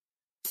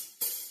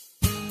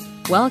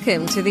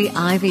Welcome to the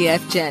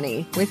IVF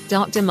Journey with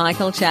Dr.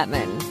 Michael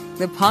Chapman,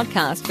 the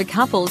podcast for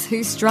couples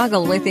who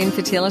struggle with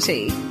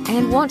infertility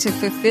and want to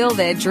fulfill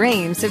their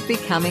dreams of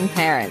becoming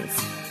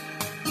parents.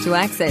 To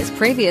access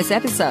previous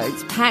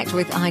episodes packed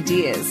with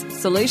ideas,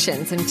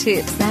 solutions and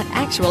tips that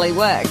actually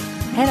work,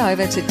 head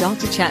over to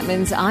Dr.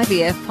 Chapman's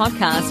IVF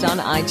podcast on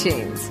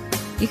iTunes.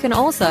 You can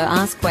also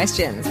ask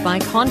questions by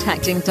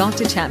contacting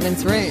Dr.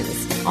 Chapman's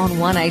rooms on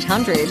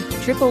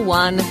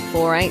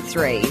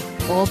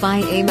 1-800-111-483 or by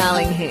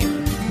emailing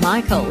him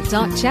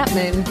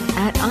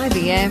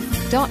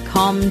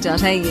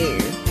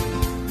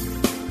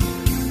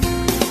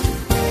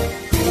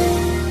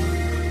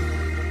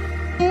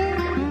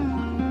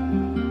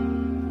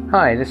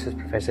Hi, this is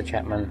Professor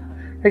Chapman.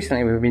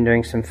 Recently we've been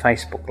doing some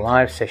Facebook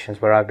Live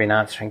sessions where I've been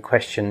answering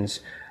questions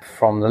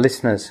from the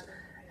listeners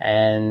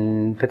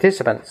and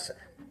participants.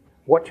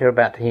 What you're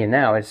about to hear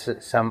now is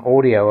some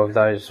audio of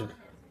those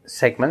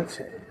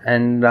segments,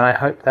 and I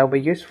hope they'll be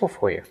useful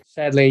for you.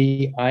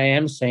 Sadly, I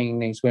am seeing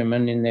these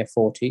women in their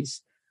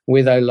 40s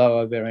with a low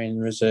ovarian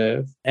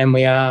reserve, and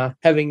we are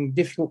having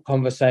difficult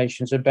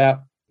conversations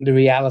about the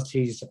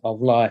realities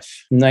of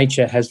life.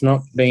 Nature has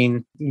not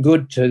been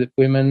good to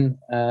women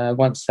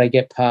once they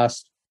get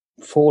past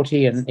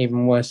 40, and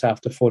even worse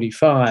after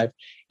 45,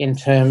 in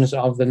terms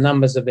of the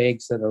numbers of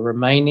eggs that are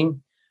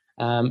remaining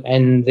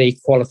and the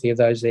quality of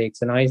those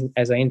eggs. And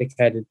as I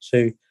indicated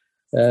to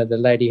the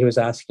lady who was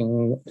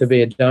asking to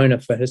be a donor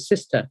for her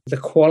sister, the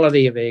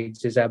quality of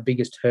eggs is our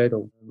biggest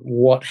hurdle.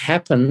 What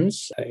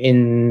happens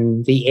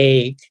in the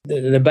egg,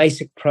 the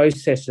basic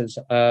processes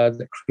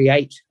that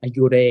create a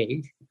good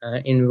egg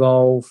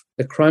involve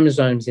the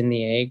chromosomes in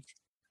the egg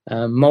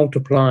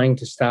multiplying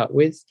to start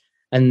with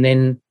and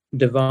then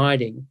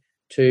dividing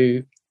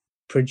to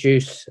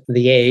produce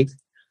the egg,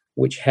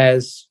 which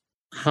has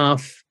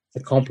half the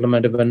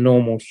complement of a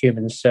normal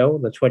human cell,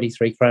 the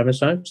 23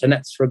 chromosomes. And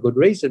that's for a good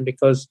reason,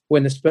 because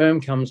when the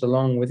sperm comes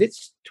along with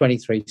its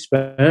 23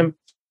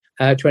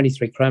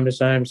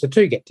 chromosomes, the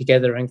two get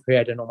together and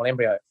create a normal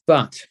embryo.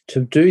 But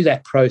to do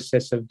that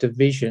process of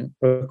division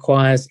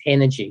requires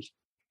energy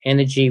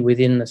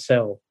within the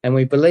cell. And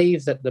we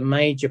believe that the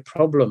major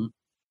problem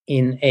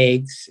in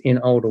eggs in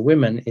older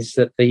women is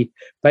that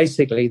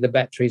basically the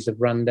batteries have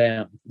run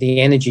down.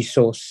 The energy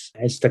source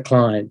has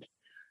declined.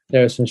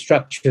 There are some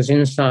structures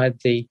inside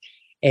the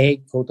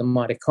egg called the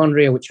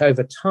mitochondria, which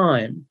over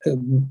time,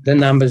 the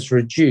numbers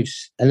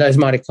reduce. And those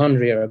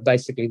mitochondria are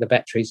basically the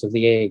batteries of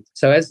the egg.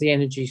 So as the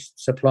energy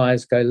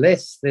supplies go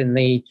less, then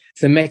the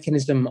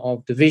mechanism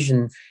of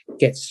division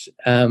gets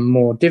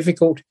more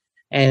difficult.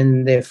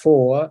 And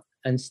therefore,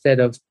 instead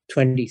of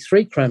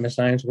 23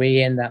 chromosomes,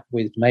 we end up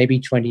with maybe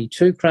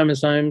 22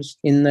 chromosomes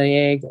in the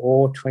egg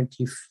or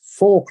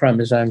 24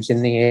 chromosomes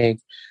in the egg.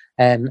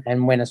 And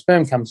when a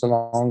sperm comes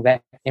along,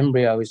 that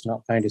embryo is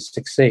not going to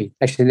succeed.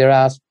 Actually, there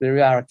are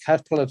a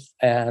couple of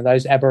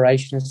those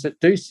aberrations that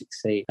do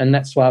succeed, and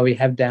that's why we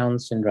have Down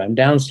syndrome.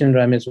 Down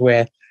syndrome is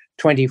where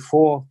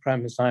 24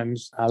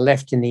 chromosomes are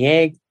left in the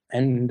egg,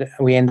 and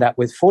we end up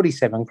with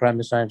 47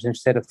 chromosomes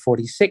instead of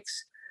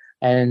 46.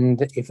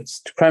 And if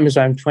it's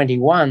chromosome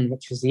 21,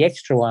 which is the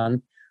extra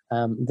one,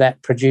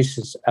 that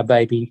produces a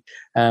baby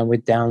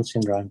with Down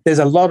syndrome. There's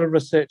a lot of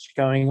research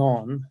going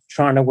on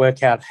trying to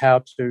work out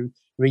how to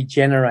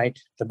regenerate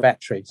the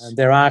batteries.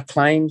 There are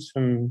claims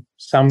from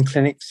some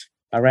clinics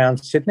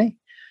around Sydney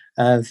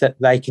that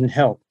they can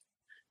help,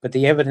 but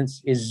the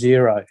evidence is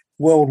zero.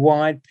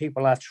 Worldwide,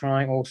 people are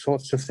trying all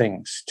sorts of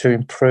things to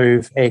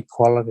improve egg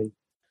quality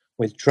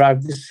with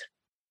drugs,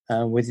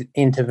 with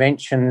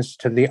interventions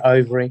to the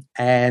ovary,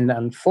 and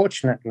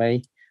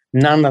unfortunately,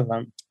 none of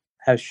them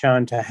have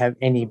shown to have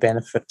any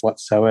benefit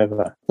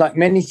whatsoever. Like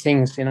many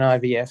things in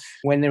IVF,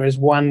 when there is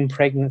one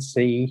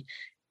pregnancy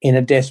in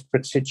a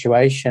desperate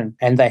situation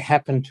and they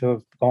happen to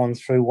have gone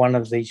through one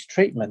of these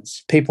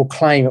treatments, people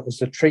claim it was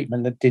the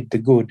treatment that did the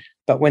good.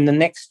 But when the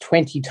next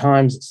 20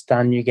 times it's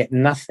done, you get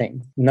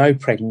nothing, no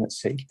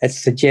pregnancy. It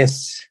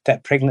suggests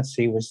that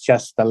pregnancy was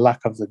just the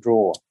luck of the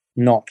draw,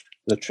 not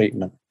the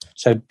treatment.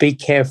 So be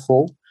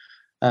careful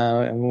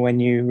when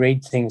you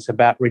read things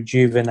about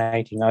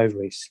rejuvenating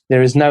ovaries.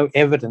 There is no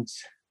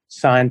evidence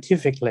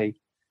scientifically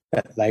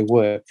that they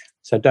work.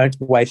 So don't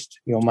waste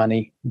your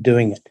money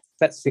doing it.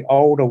 That's the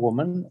older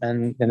woman.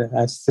 And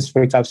this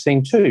week I've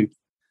seen two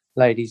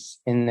ladies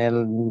in their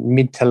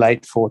mid to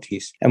late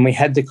 40s. And we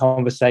had the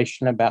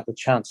conversation about the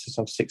chances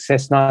of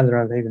success. Neither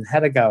have even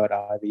had a go at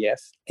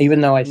IVF,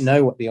 even though I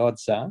know what the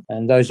odds are.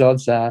 And those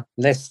odds are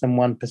less than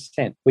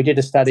 1%. We did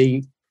a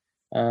study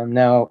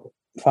now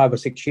 5 or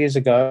 6 years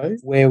ago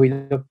where we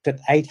looked at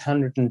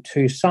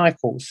 802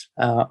 cycles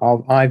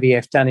of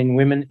IVF done in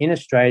women in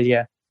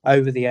Australia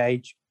over the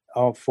age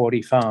of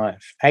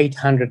 45.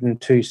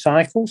 802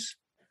 cycles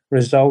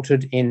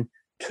resulted in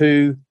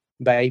 2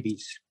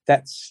 babies.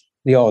 That's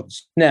the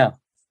odds. Now,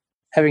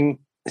 having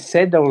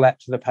said all that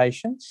to the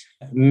patients,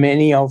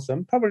 many of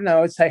them, probably no,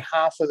 I would say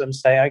half of them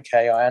say,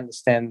 okay, I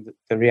understand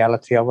the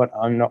reality of it.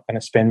 I'm not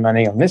going to spend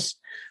money on this.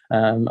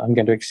 I'm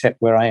going to accept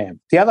where I am.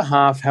 The other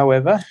half,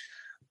 however,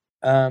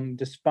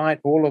 despite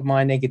all of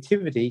my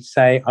negativity,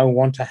 say, I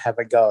want to have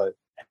a go.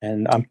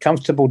 And I'm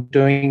comfortable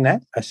doing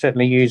that. I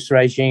certainly use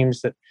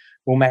regimes that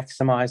will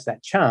maximize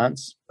that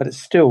chance, but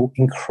it's still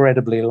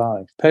incredibly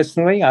low.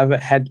 Personally, I've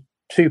had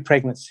 2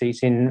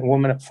 pregnancies in a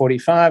woman at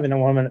 45 and a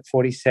woman at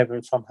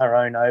 47 from her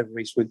own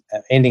ovaries, with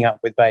ending up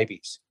with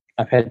babies.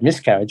 I've had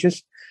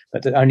miscarriages,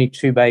 but only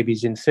 2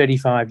 babies in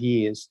 35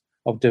 years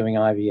of doing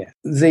IVF.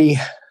 The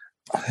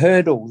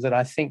hurdle that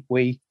I think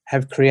we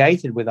have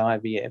created with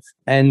IVF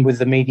and with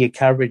the media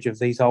coverage of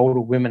these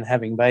older women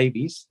having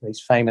babies, these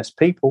famous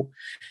people,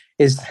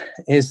 is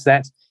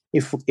that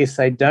if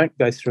they don't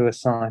go through a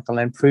cycle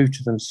and prove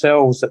to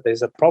themselves that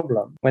there's a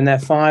problem, when they're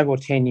 5 or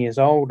 10 years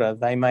older,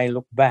 they may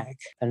look back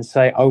and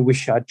say, I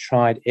wish I'd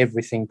tried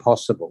everything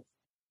possible.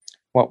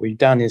 What we've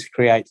done is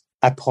create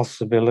a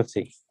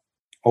possibility,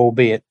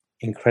 albeit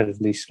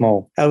incredibly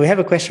small. We have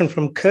a question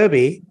from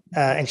Kirby,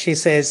 and she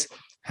says,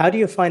 how do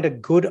you find a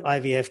good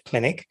IVF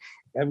clinic?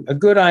 A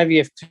good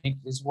IVF clinic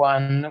is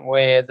one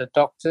where the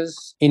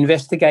doctors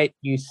investigate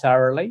you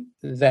thoroughly.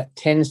 That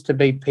tends to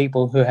be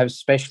people who have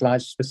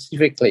specialised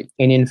specifically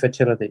in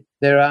infertility.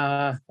 There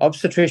are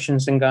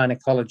obstetricians and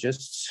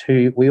gynecologists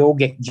who we all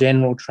get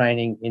general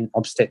training in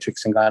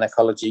obstetrics and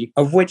gynecology,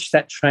 of which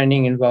that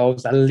training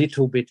involves a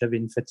little bit of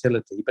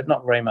infertility, but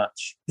not very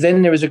much.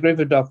 Then there is a group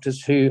of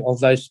doctors of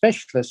those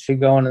specialists who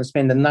go on and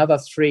spend another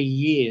 3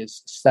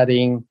 years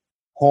studying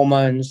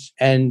hormones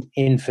and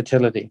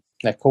infertility.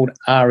 They're called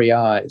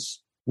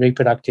REIs,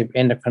 reproductive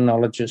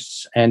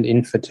endocrinologists and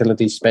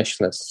infertility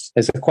specialists.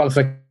 There's a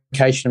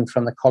qualification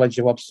from the College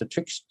of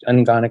Obstetrics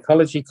and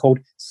Gynecology called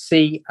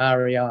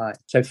CREI.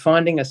 So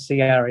finding a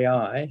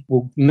CREI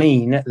will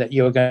mean that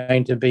you're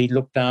going to be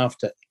looked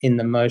after in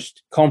the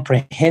most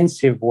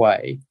comprehensive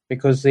way,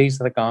 because these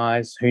are the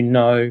guys who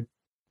know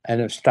and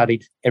have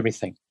studied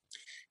everything.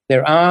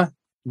 There are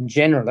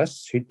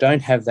generalists who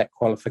don't have that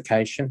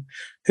qualification,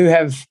 who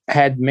have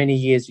had many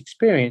years'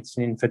 experience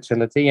in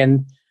infertility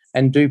and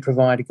do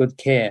provide good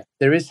care.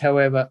 There is,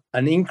 however,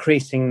 an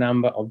increasing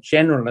number of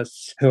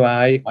generalists who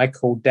I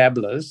call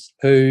dabblers,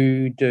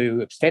 who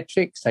do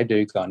obstetrics, they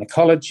do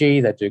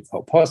gynecology, they do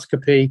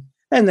colposcopy,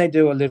 and they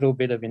do a little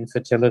bit of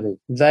infertility.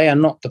 They are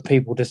not the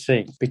people to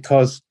see,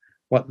 because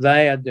what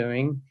they are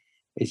doing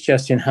is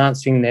just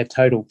enhancing their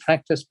total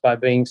practice by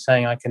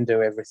saying, I can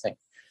do everything.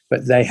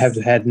 But they have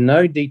had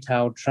no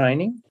detailed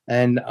training,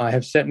 and I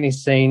have certainly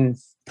seen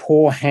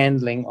poor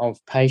handling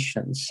of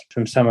patients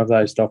from some of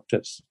those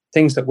doctors,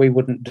 things that we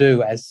wouldn't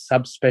do as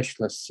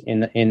subspecialists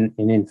in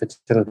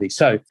infertility.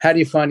 So how do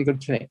you find a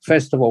good clinic?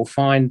 First of all,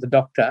 find the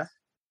doctor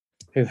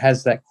who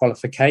has that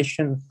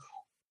qualification,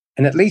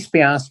 and at least be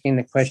asking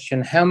the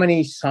question, how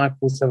many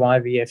cycles of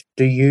IVF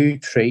do you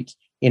treat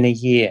in a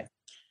year?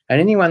 And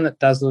anyone that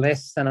does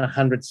less than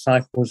 100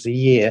 cycles a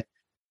year,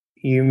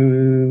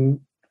 you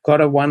got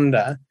to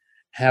wonder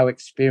how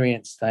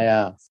experienced they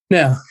are.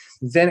 Now,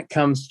 then it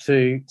comes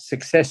to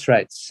success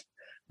rates.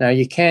 Now,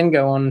 you can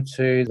go on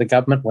to the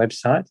government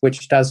website,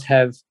 which does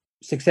have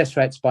success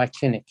rates by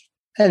clinic,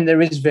 and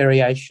there is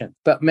variation.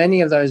 But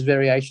many of those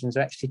variations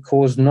are actually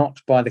caused not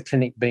by the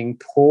clinic being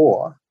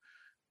poor,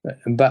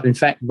 but in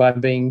fact by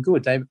being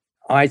good.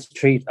 I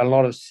treat a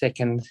lot of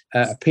second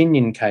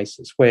opinion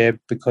cases where,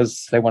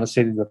 because they want to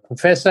see the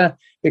professor,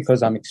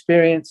 because I'm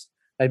experienced,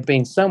 they've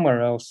been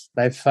somewhere else,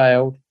 they've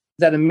failed.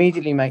 That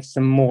immediately makes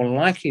them more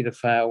likely to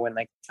fail when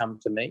they come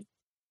to me,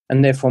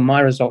 and therefore my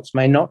results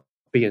may not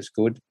be as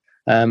good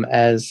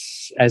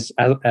as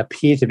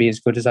appear to be as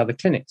good as other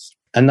clinics.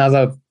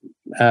 Another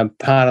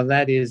part of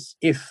that is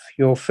if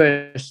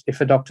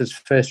a doctor's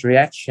first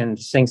reaction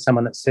to seeing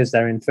someone that says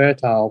they're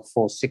infertile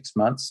for 6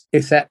 months,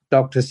 if that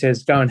doctor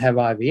says go and have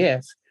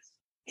IVF,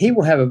 he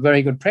will have a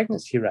very good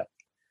pregnancy rate,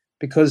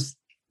 because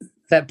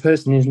that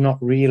person is not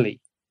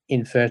really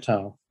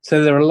infertile.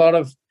 So there are a lot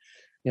of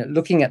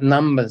looking at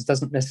numbers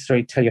doesn't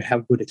necessarily tell you how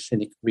good a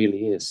clinic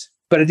really is,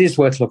 but it is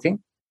worth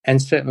looking.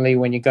 And certainly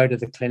when you go to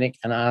the clinic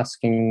and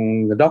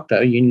asking the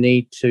doctor, you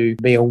need to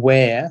be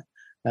aware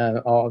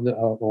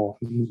or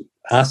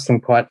ask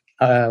them quite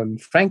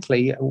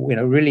frankly,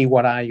 really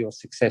what are your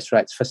success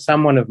rates for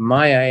someone of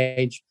my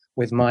age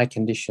with my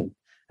condition?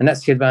 And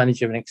that's the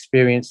advantage of an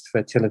experienced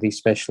fertility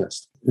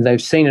specialist.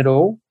 They've seen it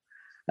all.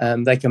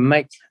 They can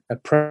make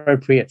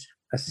appropriate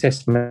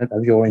assessment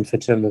of your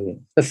infertility.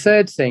 The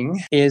third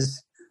thing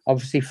is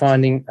obviously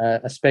finding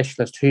a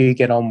specialist who you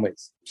get on with,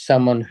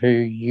 someone who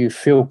you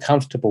feel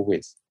comfortable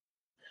with,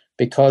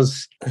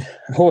 because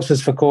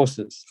horses for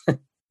courses.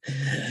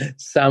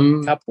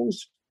 Some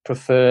couples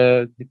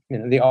prefer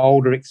the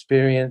older,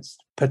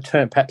 experienced,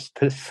 perhaps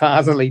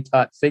fatherly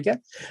type figure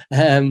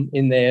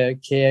in their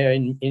care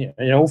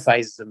in all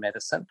phases of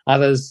medicine.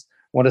 Others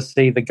want to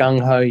see the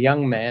gung-ho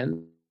young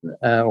man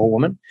or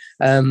woman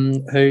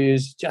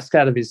who's just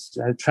out of his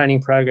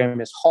training program,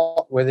 is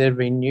hot with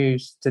every new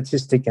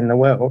statistic in the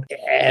world.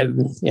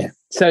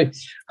 So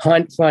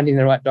finding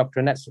the right doctor,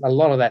 and a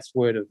lot of that's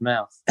word of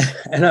mouth.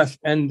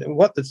 and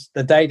what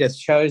the data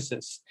shows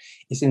us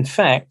is, in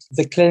fact,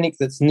 the clinic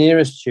that's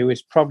nearest you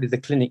is probably the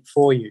clinic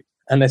for you,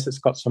 unless it's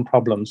got some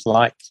problems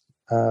like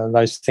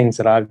those things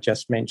that I've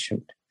just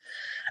mentioned.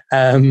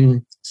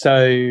 For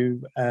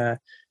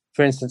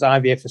instance,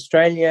 IVF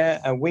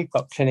Australia, we've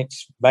got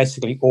clinics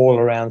basically all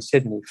around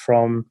Sydney,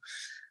 from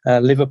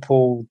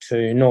Liverpool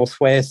to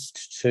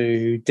Northwest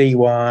to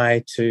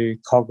DY to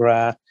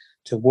Cogra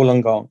to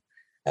Wollongong.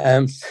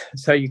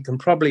 So you can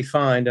probably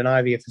find an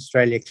IVF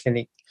Australia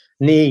clinic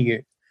near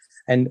you.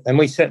 And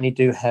we certainly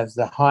do have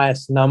the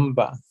highest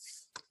number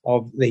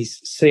of these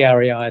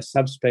CREI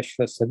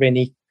subspecialists of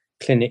any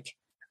clinic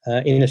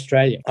in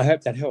Australia. I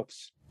hope that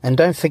helps. And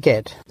don't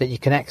forget that you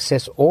can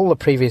access all the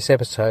previous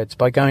episodes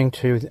by going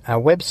to our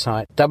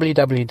website,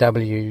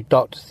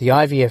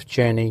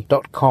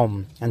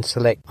 www.theivfjourney.com, and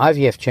select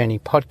IVF Journey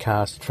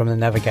Podcast from the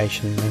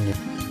navigation menu.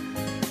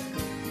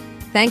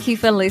 Thank you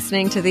for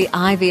listening to the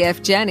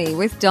IVF Journey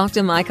with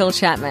Dr. Michael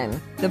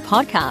Chapman, the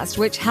podcast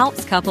which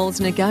helps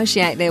couples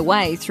negotiate their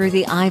way through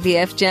the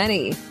IVF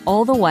journey,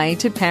 all the way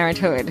to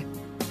parenthood.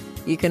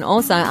 You can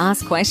also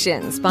ask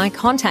questions by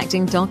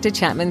contacting Dr.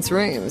 Chapman's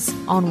rooms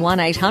on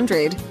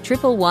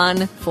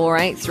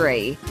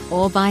 1-800-111-483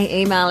 or by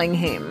emailing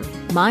him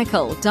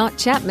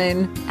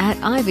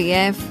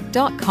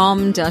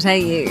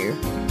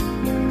michael.chapman@ivf.com.au.